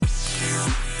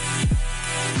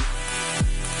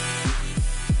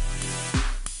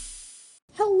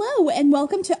and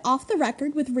welcome to Off the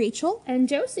Record with Rachel and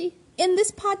Josie. In this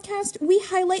podcast, we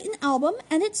highlight an album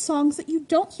and its songs that you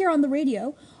don't hear on the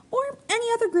radio or any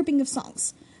other grouping of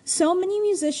songs. So many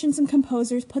musicians and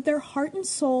composers put their heart and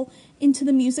soul into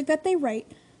the music that they write,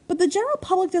 but the general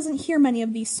public doesn't hear many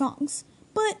of these songs.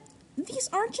 But these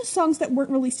aren't just songs that weren't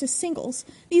released as singles.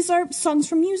 These are songs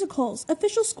from musicals,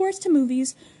 official scores to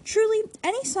movies, truly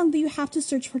any song that you have to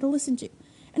search for to listen to.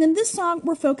 And in this song,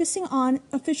 we're focusing on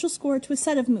official score to a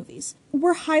set of movies.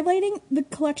 We're highlighting the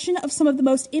collection of some of the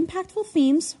most impactful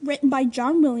themes written by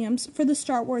John Williams for the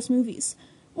Star Wars movies.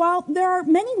 While there are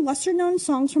many lesser-known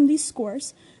songs from these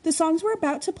scores, the songs we're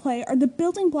about to play are the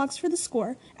building blocks for the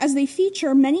score, as they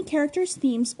feature many characters'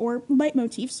 themes or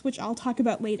leitmotifs, which I'll talk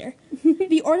about later.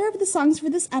 The order of the songs for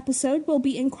this episode will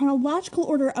be in chronological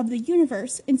order of the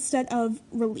universe instead of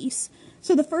release.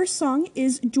 So the first song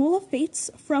is Duel of Fates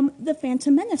from The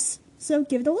Phantom Menace. So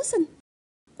give it a listen.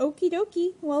 Okie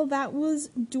dokie. Well, that was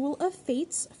Duel of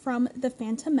Fates from The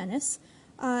Phantom Menace.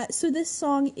 So this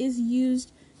song is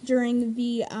used during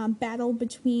the battle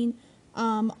between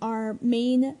our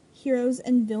main heroes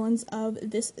and villains of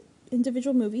this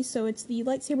individual movie. So it's the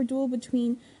lightsaber duel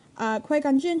between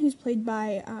Qui-Gon Jinn, who's played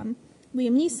by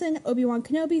Liam Neeson, Obi-Wan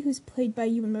Kenobi, who's played by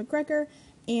Ewan McGregor,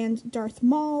 and Darth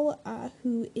Maul,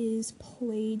 who is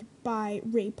played by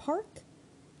Ray Park.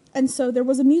 And so there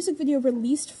was a music video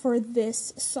released for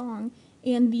this song,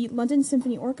 and the London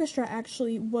Symphony Orchestra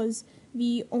actually was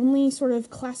the only sort of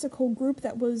classical group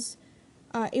that was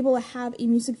able to have a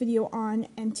music video on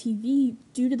MTV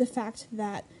due to the fact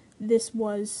that this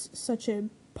was such a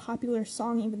popular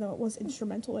song, even though it was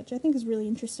instrumental, which I think is really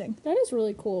interesting. That is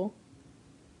really cool.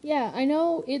 Yeah, I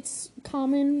know it's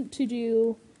common to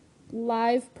do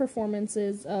live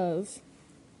performances of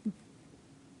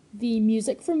the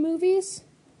music from movies,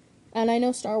 and I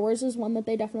know Star Wars is one that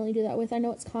they definitely do that with. I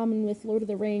know it's common with Lord of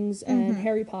the Rings and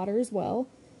Harry Potter as well,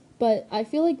 but I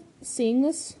feel like seeing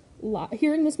this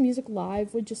hearing this music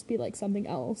live would just be like something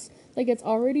else. Like, it's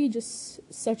already just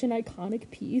such an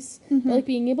iconic piece, but like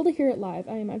being able to hear it live,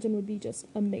 I imagine, would be just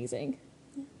amazing.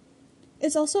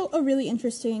 It's also a really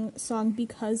interesting song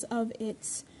because of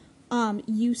its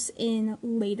use in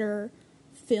later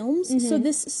films. So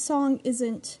this song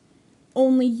isn't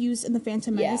only used in The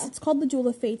Phantom Menace. It's called The Duel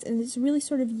of Fates, and it's really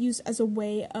sort of used as a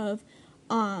way of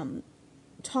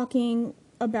talking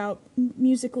about,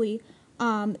 musically,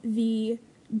 the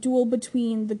duel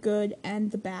between the good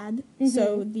and the bad.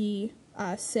 So the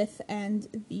Sith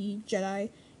and the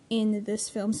Jedi in this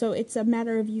film. So it's a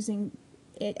matter of using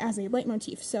it as a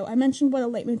leitmotif. So I mentioned what a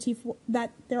leitmotif,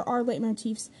 that there are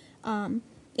leitmotifs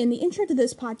in the intro to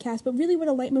this podcast, but really what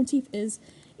a leitmotif is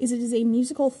it is a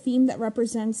musical theme that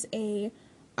represents a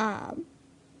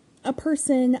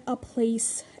person, a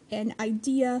place, an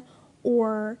idea,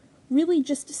 or really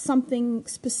just something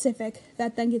specific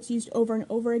that then gets used over and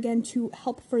over again to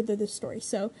help further the story.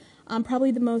 So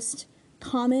probably the most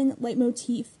common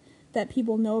leitmotif that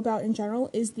people know about in general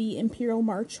is the Imperial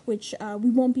March, which we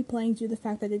won't be playing due to the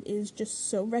fact that it is just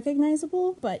so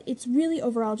recognizable, but it's really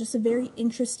overall just a very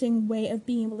interesting way of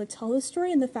being able to tell the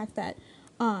story, and the fact that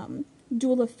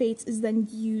Duel of Fates is then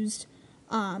used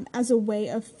as a way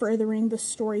of furthering the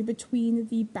story between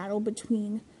the battle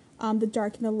between the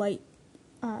dark and the light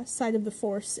side of the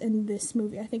Force in this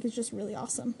movie. I think is just really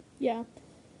awesome. Yeah.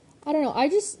 I don't know,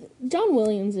 John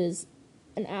Williams is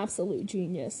an absolute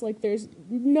genius. Like, there's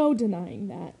no denying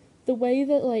that. The way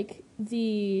that, like,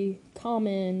 the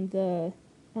common, the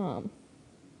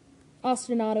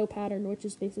ostinato pattern, which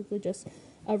is basically just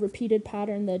a repeated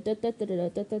pattern, the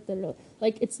da-da-da-da-da-da-da-da,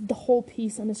 like, it's the whole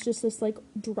piece, and it's just this, like,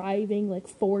 driving, like,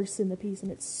 force in the piece,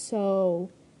 and it's so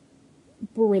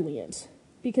brilliant.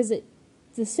 Because it's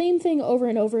the same thing over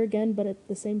and over again, but at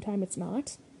the same time it's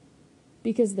not.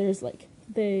 Because there's, like,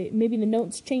 maybe the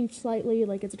notes change slightly,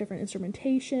 like it's a different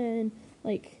instrumentation,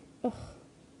 like, ugh.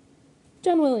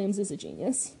 John Williams is a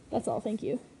genius. That's all, thank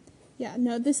you. Yeah,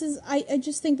 no, this is, I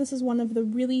just think this is one of the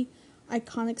really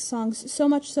iconic songs, so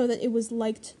much so that it was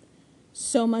liked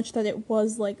so much that it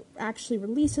was, like, actually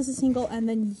released as a single and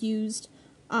then used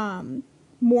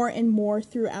more and more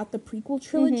throughout the prequel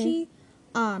trilogy,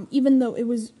 even though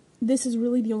this is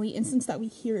really the only instance that we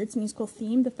hear its musical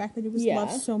theme. The fact that it was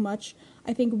loved so much,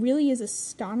 I think, really is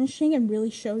astonishing and really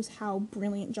shows how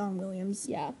brilliant John Williams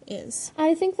is.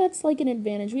 I think that's, like, an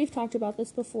advantage. We've talked about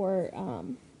this before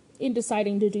in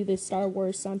deciding to do this Star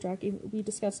Wars soundtrack. We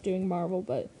discussed doing Marvel,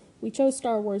 but we chose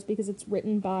Star Wars because it's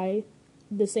written by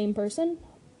the same person.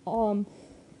 John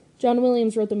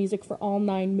Williams wrote the music for all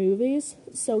 9 movies,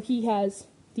 so he has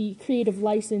the creative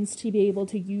license to be able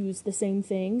to use the same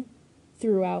thing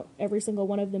throughout every single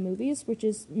one of the movies, which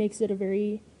makes it a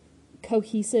very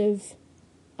cohesive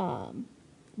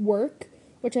work,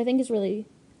 which I think is really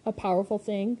a powerful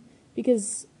thing,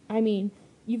 because, I mean,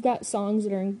 you've got songs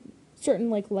that are in certain,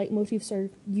 like, leitmotifs are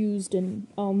used in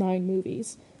all 9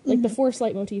 movies. Like, the Force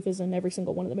leitmotif is in every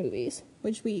single one of the movies.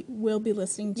 Which we will be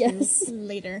listening to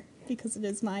later, because it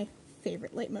is my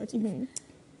favorite leitmotif.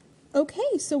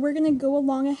 Okay, so we're going to go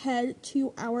along ahead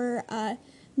to our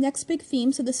next big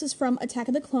theme. So this is from Attack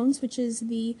of the Clones, which is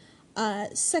the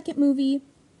second movie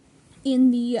in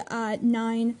the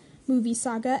 9-movie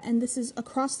saga, and this is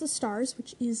Across the Stars,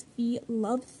 which is the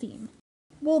love theme.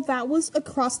 Well, that was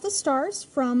Across the Stars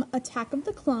from Attack of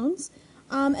the Clones.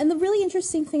 And the really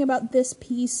interesting thing about this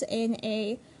piece in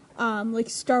a like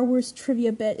Star Wars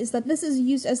trivia bit is that this is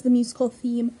used as the musical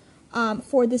theme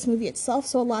for this movie itself.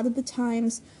 So a lot of the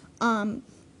times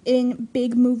in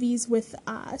big movies with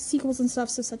sequels and stuff,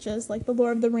 so such as like the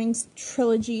Lord of the Rings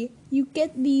trilogy, you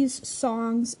get these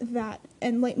songs that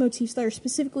and leitmotifs that are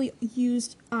specifically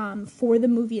used for the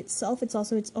movie itself. It's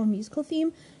also its own musical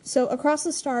theme. So Across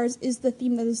the Stars is the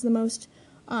theme that is the most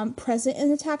present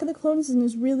in Attack of the Clones, and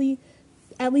is really,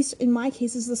 at least in my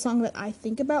case, is the song that I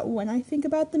think about when I think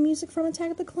about the music from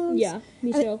Attack of the Clones. Yeah,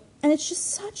 me too. And it's just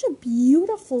such a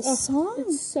beautiful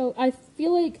song. So I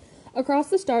feel like Across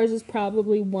the Stars is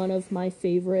probably one of my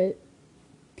favorite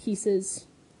pieces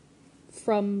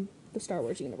from the Star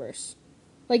Wars universe.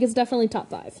 Like, it's definitely top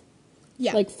 5.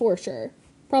 Yeah. Like, for sure.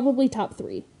 Probably top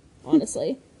 3,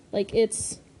 honestly. Like,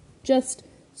 it's just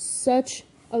such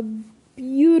a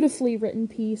beautifully written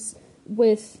piece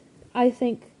with, I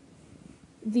think,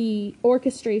 the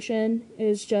orchestration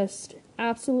is just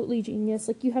absolutely genius.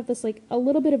 Like, you have this, like, a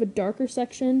little bit of a darker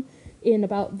section in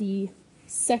about the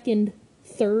second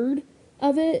third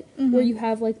of it, where you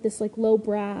have, like, this, like, low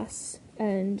brass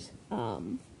and,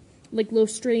 like, low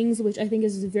strings, which I think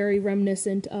is very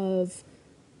reminiscent of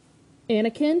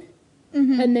Anakin.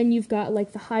 And then you've got,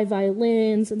 like, the high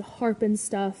violins and the harp and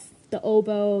stuff, the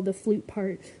oboe, the flute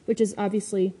part, which is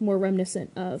obviously more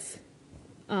reminiscent of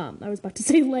I was about to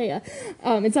say Leia.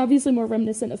 It's obviously more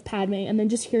reminiscent of Padme, and then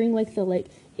just hearing, like, the, like,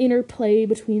 interplay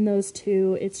between those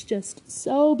two, it's just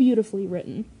so beautifully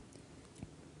written.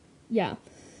 Yeah.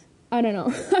 I don't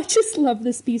know. I just love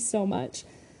this piece so much.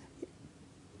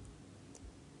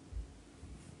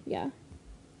 Yeah.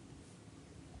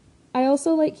 I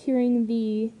also like hearing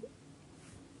the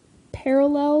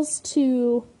parallels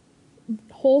to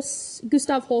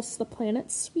Gustav Holst's The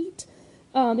Planet Suite.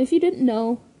 If you didn't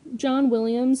know, John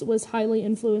Williams was highly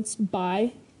influenced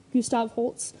by Gustav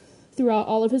Holst throughout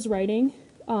all of his writing.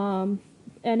 And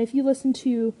if you listen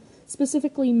to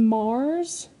specifically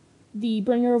Mars, the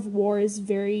Bringer of War is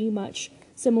very much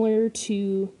similar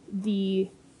to the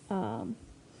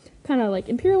kind of like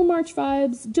Imperial March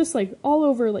vibes, just like all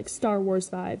over like Star Wars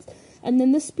vibes. And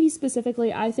then this piece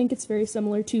specifically, I think it's very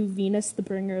similar to Venus, the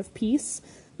Bringer of Peace.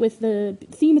 With the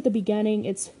theme at the beginning,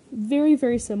 it's very,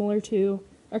 very similar to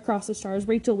Across the Stars.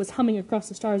 Rachel was humming Across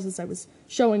the Stars as I was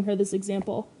showing her this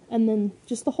example. And then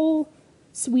just the whole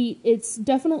suite, it's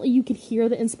definitely, you could hear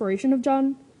the inspiration of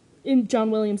John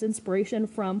Williams' inspiration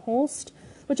from Holst,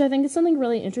 which I think is something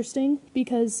really interesting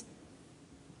because,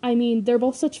 I mean, they're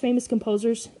both such famous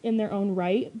composers in their own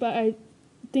right, but I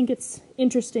think it's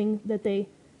interesting that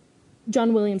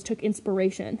John Williams took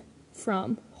inspiration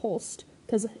from Holst,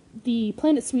 because the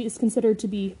Planet Suite is considered to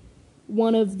be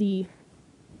one of the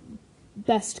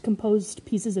best composed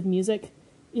pieces of music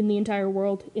in the entire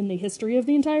world, in the history of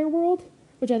the entire world,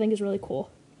 which I think is really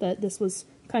cool that this was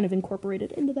kind of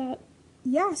incorporated into that.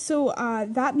 Yeah, so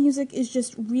that music is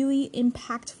just really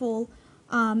impactful,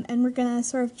 and we're gonna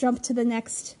sort of jump to the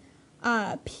next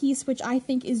piece, which I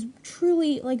think is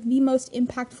truly like the most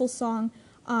impactful song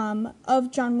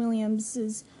of John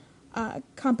Williams's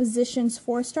compositions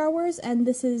for Star Wars, and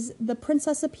this is The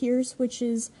Princess Appears, which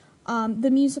is the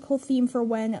musical theme for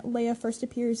when Leia first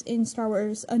appears in Star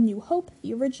Wars A New Hope,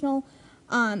 the original,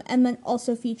 and then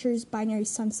also features Binary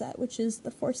Sunset, which is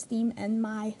the Force theme and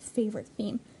my favorite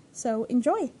theme. So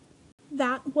enjoy!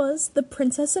 That was The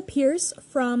Princess Appears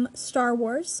from Star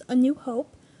Wars A New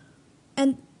Hope,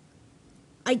 and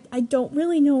I don't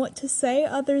really know what to say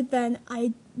other than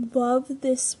I love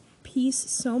this piece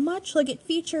so much. Like, it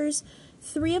features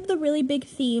 3 of the really big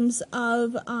themes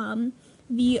of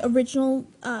the original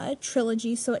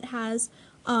trilogy. So it has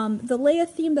the Leia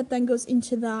theme that then goes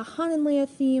into the Han and Leia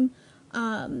theme,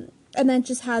 and then it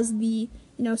just has the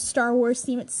Star Wars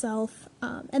theme itself,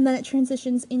 and then it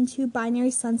transitions into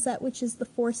Binary Sunset, which is the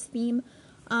Force theme,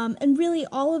 and really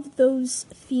all of those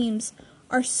themes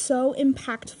are so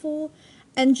impactful,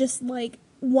 and just like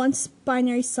once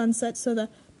Binary Sunset, so the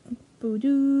boo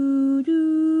doo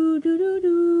doo doo doo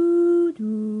doo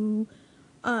doo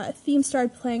theme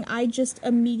started playing, I just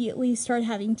immediately started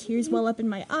having tears well up in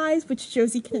my eyes, which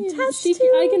Josie can attest to.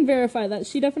 I can verify that.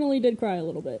 She definitely did cry a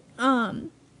little bit. And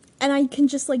I can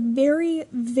just, like, very,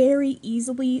 very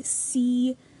easily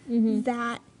see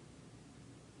that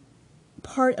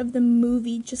part of the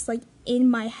movie just, like, in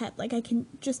my head. Like, I can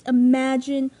just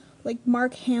imagine, like,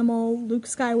 Mark Hamill, Luke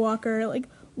Skywalker, like,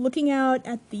 looking out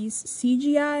at these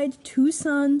CGI'd two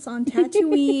suns on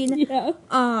Tatooine. Yeah.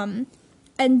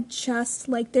 And just,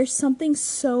 like, there's something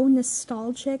so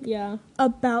nostalgic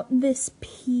about this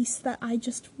piece that I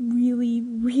just really,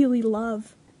 really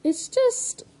love. It's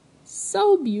just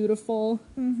so beautiful.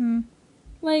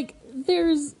 Like,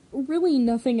 there's really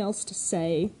nothing else to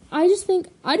say. I just think,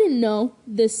 I didn't know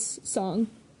this song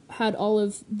had all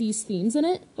of these themes in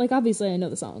it. Like, obviously I know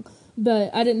the song,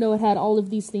 but I didn't know it had all of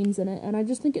these themes in it, and I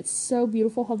just think it's so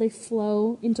beautiful how they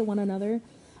flow into one another.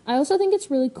 I also think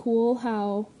it's really cool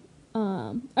how,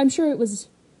 I'm sure it was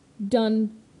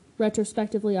done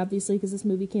retrospectively, obviously, because this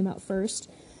movie came out first,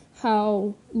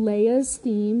 how Leia's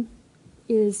theme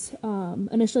is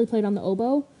initially played on the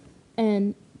oboe,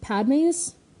 and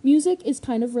Padme's music is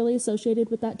kind of really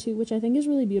associated with that too, which I think is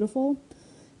really beautiful.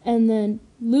 And then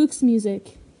Luke's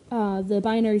music, the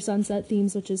Binary Sunset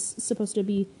themes, which is supposed to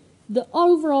be the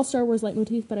overall Star Wars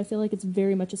leitmotif, but I feel like it's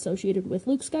very much associated with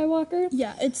Luke Skywalker.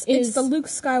 Yeah, it's the Luke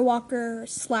Skywalker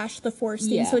 / the Force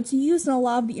theme, so it's used in a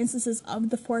lot of the instances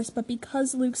of the Force, but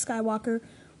because Luke Skywalker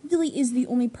really is the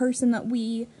only person that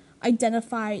we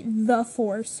identify the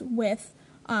Force with,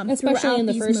 especially in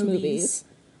the first movies.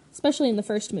 Especially in the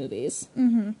first movies.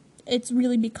 It's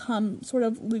really become sort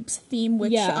of Luke's theme,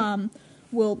 which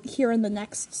we'll hear in the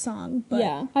next song. But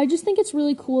yeah, I just think it's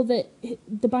really cool that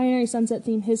the Binary Sunset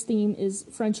theme, his theme is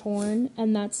French horn,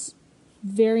 and that's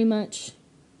very much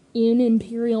in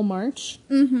Imperial March.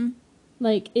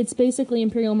 Like, it's basically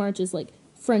Imperial March is like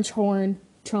French horn,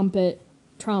 trumpet,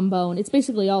 trombone. It's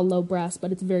basically all low brass,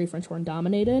 but it's very French horn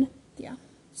dominated. Yeah.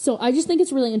 So I just think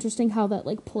it's really interesting how that,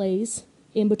 like, plays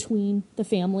in between the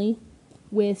family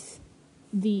with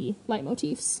the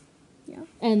leitmotifs. Yeah.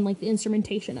 And, like, the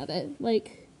instrumentation of it.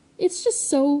 Like, it's just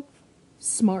so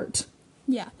smart.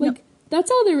 Yeah. Like, that's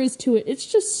all there is to it. It's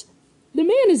just, the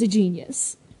man is a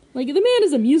genius. Like, the man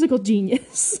is a musical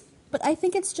genius. But I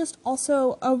think it's just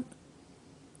also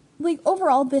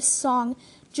overall, this song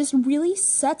just really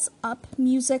sets up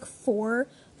music for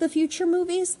the future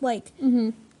movies. Like,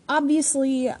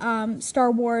 obviously,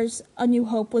 Star Wars A New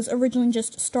Hope was originally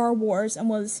just Star Wars and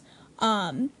was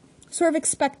sort of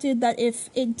expected that if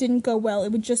it didn't go well,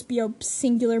 it would just be a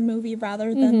singular movie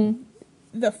rather than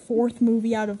the fourth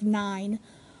movie out of 9.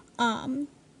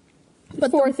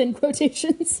 But fourth in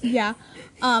quotations. Yeah.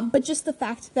 But just the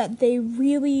fact that they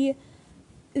really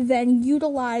then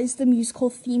utilize the musical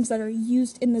themes that are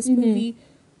used in this movie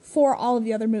for all of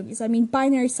the other movies. I mean,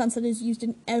 Binary Sunset is used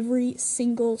in every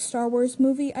single Star Wars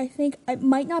movie, I think. It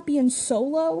might not be in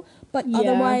Solo, but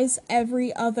otherwise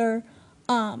every other...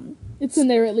 it's in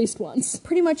there at least once.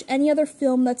 Pretty much any other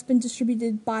film that's been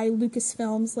distributed by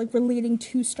Lucasfilms, like, relating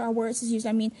to Star Wars is used.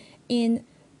 I mean, in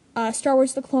Star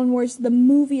Wars The Clone Wars, the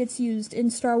movie, it's used.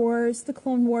 In Star Wars The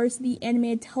Clone Wars, the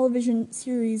animated television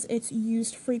series, it's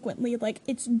used frequently. Like,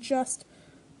 it's just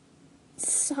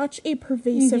such a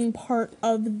pervasive part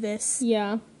of this.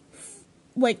 Yeah.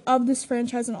 Like, of this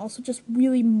franchise, and also just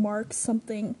really marks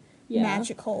something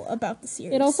magical about the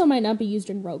series. It also might not be used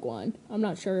in Rogue One. I'm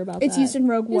not sure about that. It's used in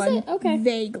Rogue One. Is it? Okay.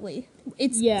 Vaguely.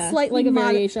 It's like slightly a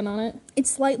variation on it. It's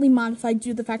slightly modified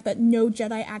due to the fact that no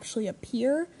Jedi actually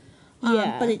appear.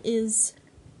 But it is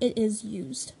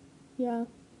used. Yeah.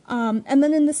 And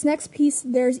then in this next piece,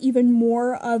 there's even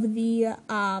more of the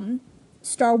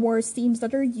Star Wars themes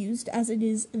that are used, as it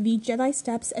is the Jedi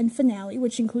Steps and finale,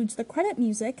 which includes the credit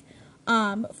music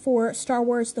for Star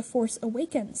Wars The Force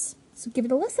Awakens. So give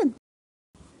it a listen.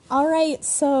 Alright,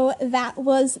 so that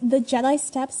was the Jedi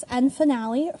Steps and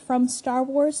finale from Star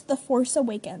Wars The Force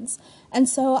Awakens. And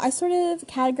so I sort of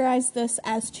categorized this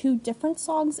as 2 different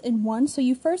songs in one. So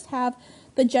you first have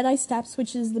the Jedi Steps,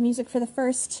 which is the music for the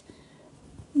first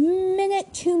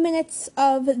 2 minutes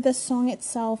of the song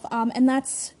itself. And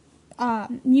that's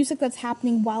music that's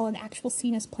happening while an actual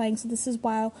scene is playing. So this is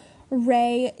while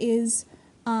Rey is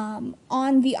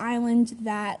on the island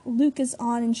that Luke is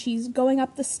on, and she's going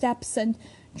up the steps and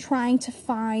trying to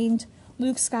find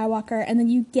Luke Skywalker, and then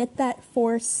you get that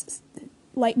Force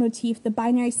leitmotif, the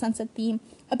Binary Sunset theme,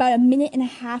 about 1.5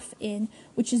 minutes in,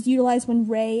 which is utilized when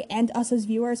Rey and us as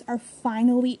viewers are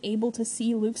finally able to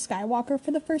see Luke Skywalker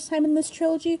for the first time in this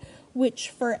trilogy, which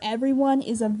for everyone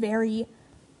is a very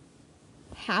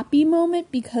happy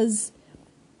moment because,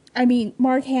 I mean,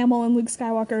 Mark Hamill and Luke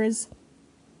Skywalker is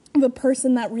the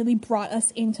person that really brought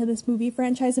us into this movie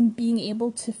franchise, and being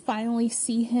able to finally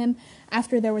see him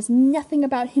after there was nothing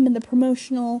about him in the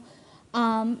promotional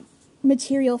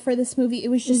material for this movie. It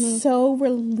was just so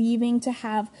relieving to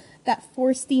have that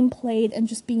Force theme played and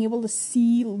just being able to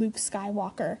see Luke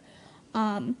Skywalker.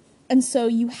 And so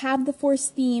you have the Force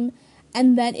theme,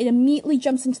 and then it immediately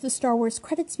jumps into the Star Wars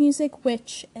credits music,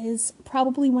 which is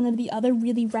probably one of the other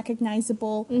really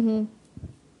recognizable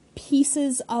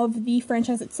pieces of the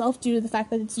franchise itself, due to the fact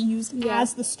that it's used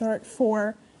as the start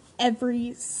for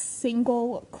every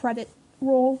single credit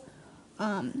roll.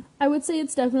 I would say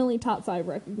it's definitely top 5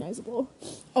 recognizable.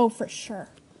 Oh, for sure.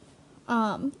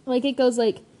 Like, it goes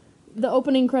like the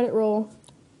opening credit roll,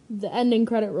 the ending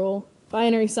credit roll,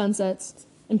 Binary Sunsets,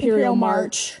 Imperial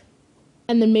March,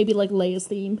 and then maybe like Leia's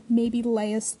theme. Maybe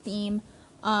Leia's theme.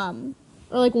 Or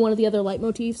like one of the other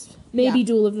leitmotifs. Maybe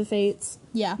Duel of the Fates.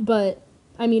 Yeah. But,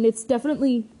 I mean, it's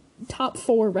definitely top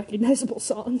 4 recognizable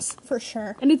songs. For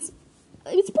sure. And it's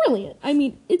brilliant. I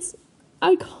mean, it's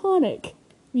iconic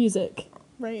music.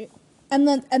 Right. And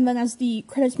then as the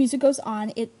credits music goes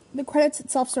on, the credits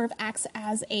itself sort of acts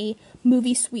as a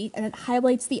movie suite, and it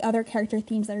highlights the other character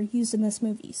themes that are used in this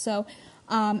movie. So,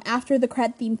 after the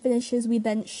credit theme finishes, we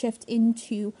then shift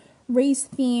into Rey's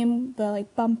theme, the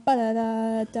like bum ba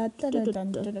da da da da da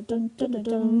dun dun dun dun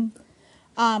dun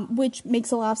dun, which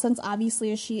makes a lot of sense,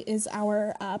 obviously, as she is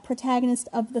our protagonist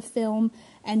of the film,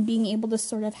 and being able to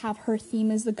sort of have her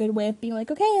theme is the good way of being like,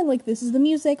 okay, like, this is the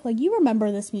music, like, you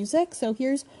remember this music, so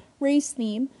here's Rey's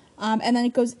theme. And then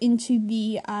it goes into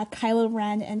the Kylo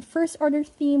Ren and First Order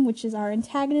theme, which is our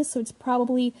antagonist, so it's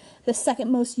probably the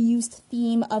second most used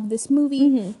theme of this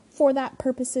movie for that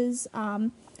purposes.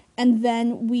 And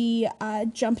then we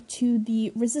jump to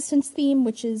the Resistance theme,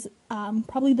 which is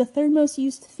probably the third most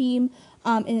used theme,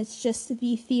 and it's just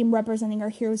the theme representing our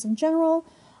heroes in general.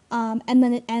 And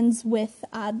then it ends with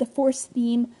the Force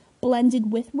theme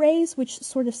blended with Rey's, which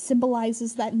sort of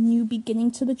symbolizes that new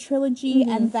beginning to the trilogy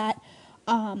and that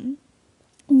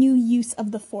new use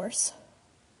of the Force,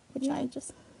 which I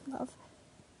just love.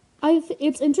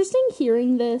 It's interesting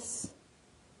hearing this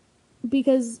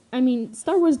because, I mean,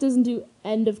 Star Wars doesn't do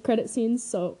end of credit scenes,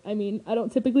 so, I mean, I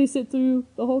don't typically sit through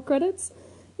the whole credits,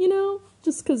 you know,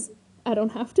 just because I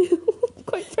don't have to,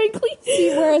 quite frankly.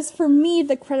 See, whereas for me,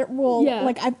 the credit roll,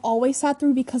 like, I've always sat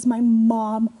through because my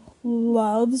mom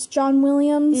loves John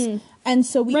Williams, and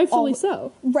so we rightfully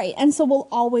so. Right, and so we'll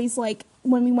always, like,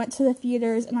 when we went to the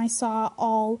theaters and I saw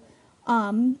all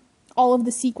of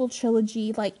the sequel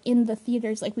trilogy, like, in the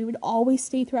theaters, like, we would always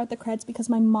stay throughout the credits because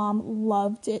my mom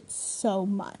loved it so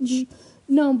much.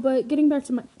 No, but getting back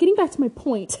to my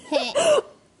point.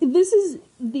 This is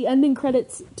the ending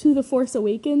credits to The Force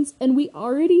Awakens, and we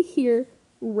already hear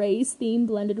Rey's theme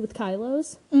blended with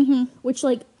Kylo's, which,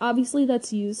 like, obviously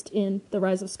that's used in The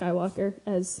Rise of Skywalker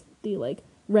as the, like,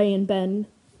 Rey and Ben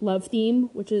love theme,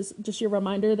 which is just your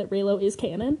reminder that Reylo is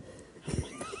canon.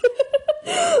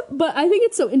 But I think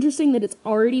it's so interesting that it's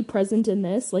already present in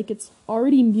this, like, it's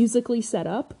already musically set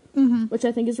up, which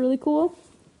I think is really cool.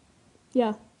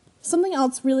 Yeah. Something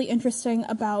else really interesting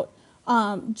about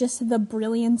just the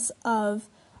brilliance of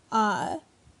John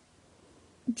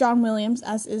Williams,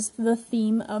 as is the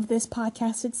theme of this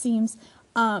podcast, it seems.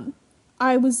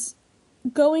 I was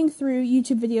going through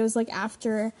YouTube videos, like,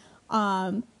 after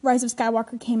Rise of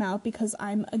Skywalker came out, because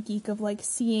I'm a geek of, like,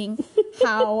 seeing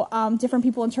how different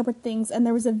people interpret things, and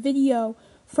there was a video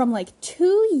from, like,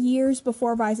 2 years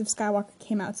before Rise of Skywalker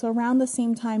came out, so around the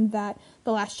same time that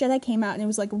The Last Jedi came out, and it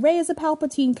was like, Rey is a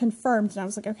Palpatine confirmed, and I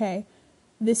was like, okay,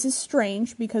 this is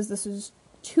strange, because this is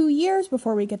 2 years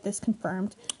before we get this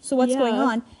confirmed, so what's going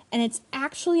on? And it's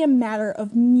actually a matter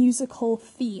of musical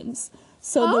themes.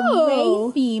 So the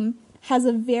Rey theme has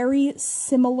a very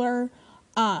similar,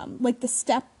 like,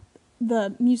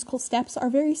 the musical steps are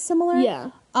very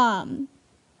similar,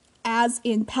 as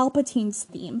in Palpatine's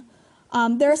theme.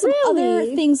 There are some other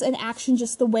things in action,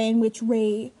 just the way in which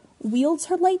Rey wields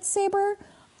her lightsaber,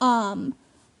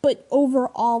 but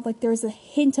overall, like, there's a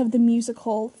hint of the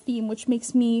musical theme, which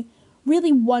makes me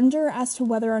really wonder as to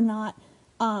whether or not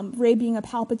Rey being a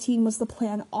Palpatine was the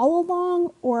plan all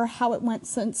along, or how it went,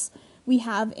 since we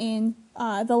have in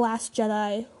The Last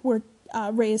Jedi, where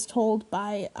Rey is told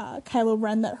by Kylo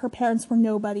Ren that her parents were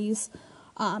nobodies,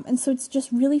 and so it's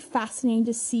just really fascinating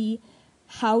to see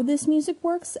how this music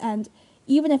works, and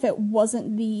even if it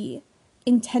wasn't the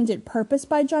intended purpose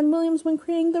by John Williams when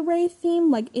creating the Rey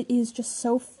theme, like, it is just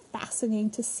so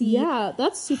fascinating to see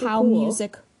that's super how cool.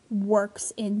 music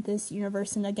works in this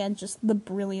universe, and again, just the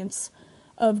brilliance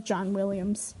of John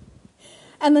Williams.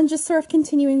 And then just sort of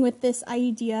continuing with this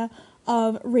idea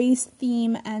of Rey's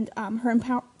theme and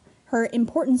her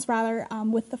importance rather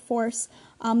with the Force.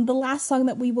 The last song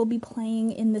that we will be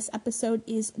playing in this episode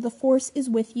is "The Force is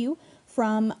With You"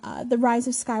 from The Rise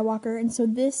of Skywalker, and so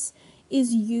this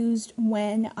is used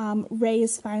when Rey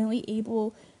is finally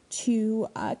able to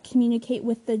communicate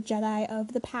with the Jedi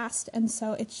of the past, and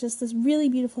so it's just this really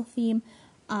beautiful theme,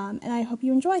 and I hope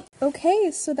you enjoy.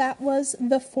 Okay, so that was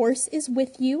 "The Force is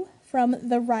With You" from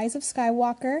The Rise of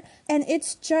Skywalker, and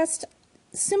it's just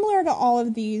similar to all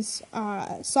of these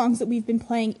songs that we've been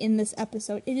playing in this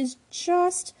episode. It is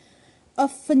just a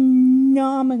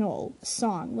phenomenal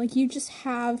song. Like, you just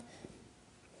have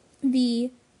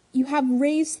you have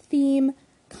Rey's theme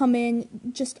come in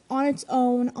just on its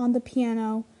own on the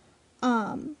piano,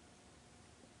 and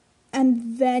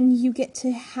then you get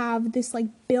to have this like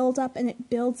build up, and it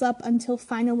builds up until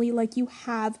finally like you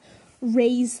have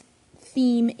Rey's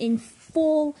theme in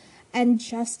full and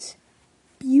just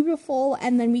beautiful,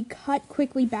 and then we cut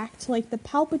quickly back to like the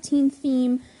Palpatine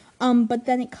theme, but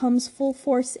then it comes full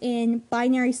force in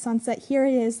Binary Sunset. Here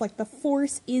it is, like the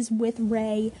Force is with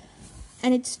Rey,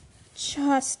 and it's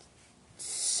just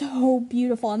so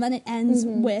beautiful. And then it ends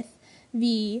with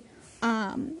the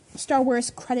Star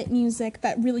Wars credit music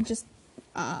that really just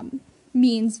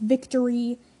means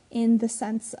victory in the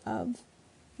sense of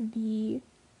the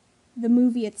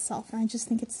movie itself. And I just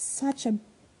think it's such a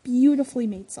beautifully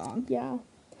made song. Yeah.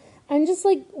 And just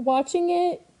like watching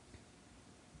it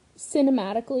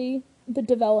cinematically, the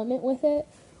development with it,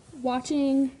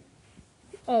 watching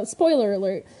spoiler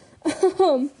alert,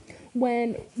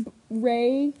 when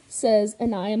Rey says,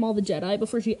 "And I am all the Jedi,"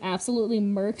 before she absolutely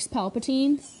murks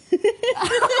Palpatine.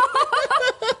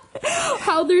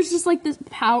 How there's just like this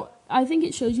power. I think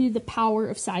it shows you the power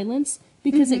of silence,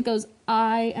 because it goes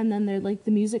 "I," and then like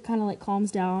the music kind of like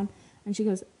calms down, and she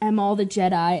goes, "Am all the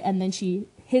Jedi," and then she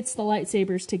hits the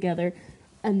lightsabers together,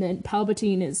 and then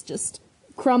Palpatine is just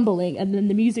crumbling, and then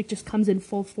the music just comes in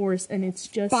full force, and it's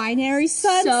just Binary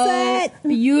Sunset, so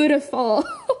beautiful.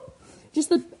 Just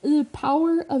the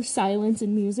power of silence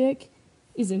in music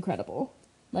is incredible.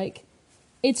 Like,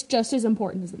 it's just as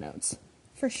important as the notes.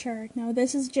 For sure. No,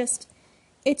 this is just,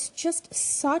 it's just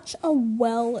such a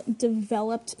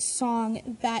well-developed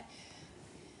song that,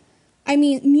 I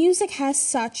mean, music has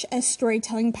such a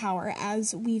storytelling power,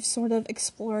 as we've sort of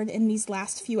explored in these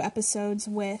last few episodes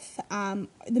with the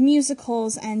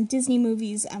musicals and Disney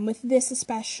movies, and with this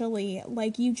especially.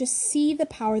 Like, you just see the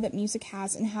power that music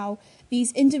has, and how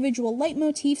these individual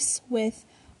leitmotifs with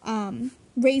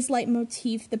Rey's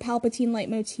leitmotif, the Palpatine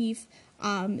leitmotif,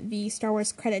 the Star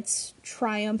Wars credits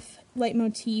triumph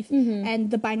leitmotif,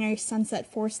 and the Binary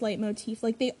Sunset Force leitmotif,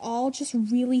 like, they all just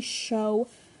really show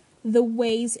the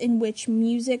ways in which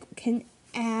music can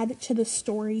add to the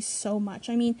story so much.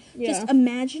 I mean, just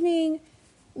imagining,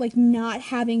 like, not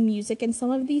having music in some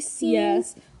of these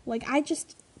scenes. Like, I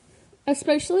just...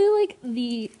 Especially, like,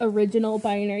 the original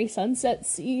Binary Sunset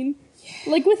scene.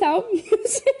 Like, without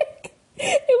music,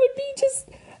 it would be just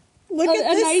a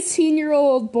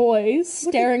 19-year-old boy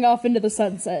staring off into the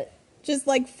sunset. Just,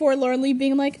 like, forlornly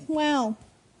being like, wow,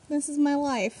 this is my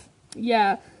life.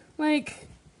 Yeah, like...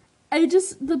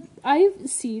 I've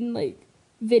seen, like,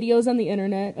 videos on the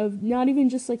internet of not even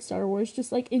just, like, Star Wars,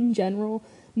 just, like, in general,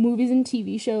 movies and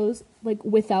TV shows, like,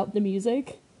 without the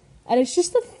music. And it's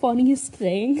just the funniest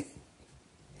thing.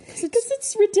 Because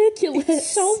it's ridiculous.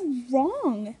 It's so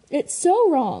wrong. It's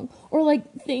so wrong. Or,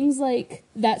 like, things like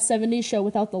That 70s Show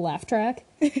without the laugh track.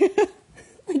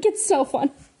 Like, it's so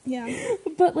fun. Yeah.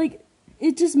 But, like,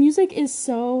 it just, music is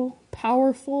so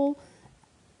powerful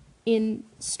in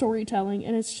storytelling,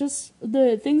 and it's just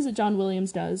the things that John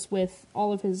Williams does with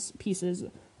all of his pieces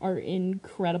are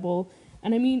incredible.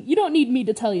 And I mean, you don't need me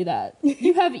to tell you that.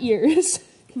 You have ears.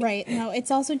 Right. No,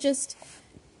 it's also just,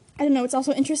 I don't know, it's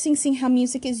also interesting seeing how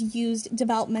music is used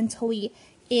developmentally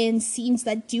in scenes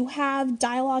that do have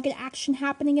dialogue and action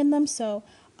happening in them. So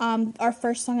our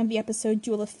first song of the episode,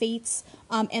 Duel of Fates,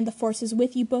 and The Force is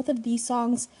With You, both of these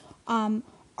songs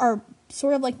are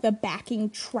sort of like the backing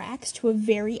tracks to a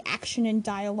very action and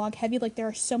dialogue heavy. Like, there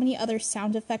are so many other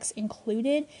sound effects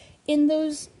included in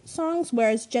those songs,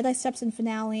 whereas Jedi Steps and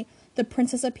Finale, The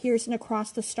Princess Appears, and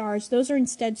Across the Stars, those are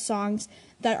instead songs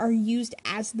that are used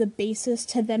as the basis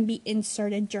to then be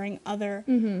inserted during other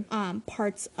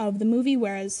parts of the movie,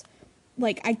 whereas,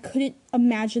 like, I couldn't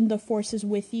imagine The Force is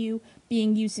With You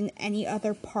being used in any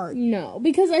other part. No,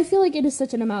 because I feel like it is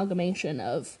such an amalgamation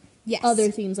of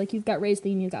other themes. Like, you've got Rey's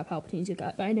theme, you've got Palpatine's, you've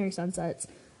got Binary Sunsets,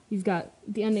 you've got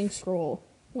the ending scroll.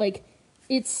 Like,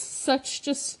 it's such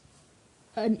just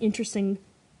an interesting,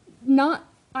 not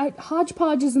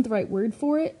hodgepodge isn't the right word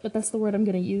for it, but that's the word I'm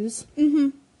going to use.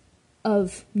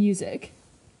 Of music.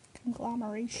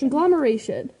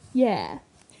 Conglomeration. Yeah.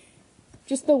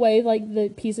 Just the way, like, the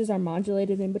pieces are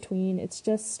modulated in between. It's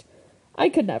just, I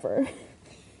could never.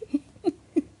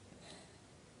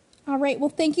 All right. Well,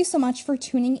 thank you so much for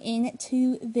tuning in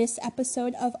to this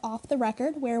episode of Off the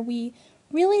Record, where we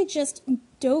really just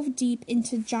dove deep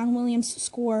into John Williams'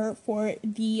 score for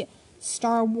the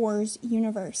Star Wars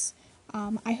universe.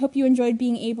 I hope you enjoyed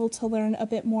being able to learn a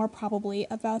bit more, probably,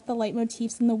 about the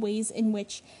leitmotifs and the ways in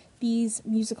which these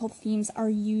musical themes are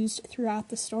used throughout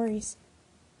the stories.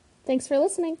 Thanks for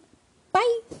listening.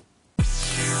 Bye!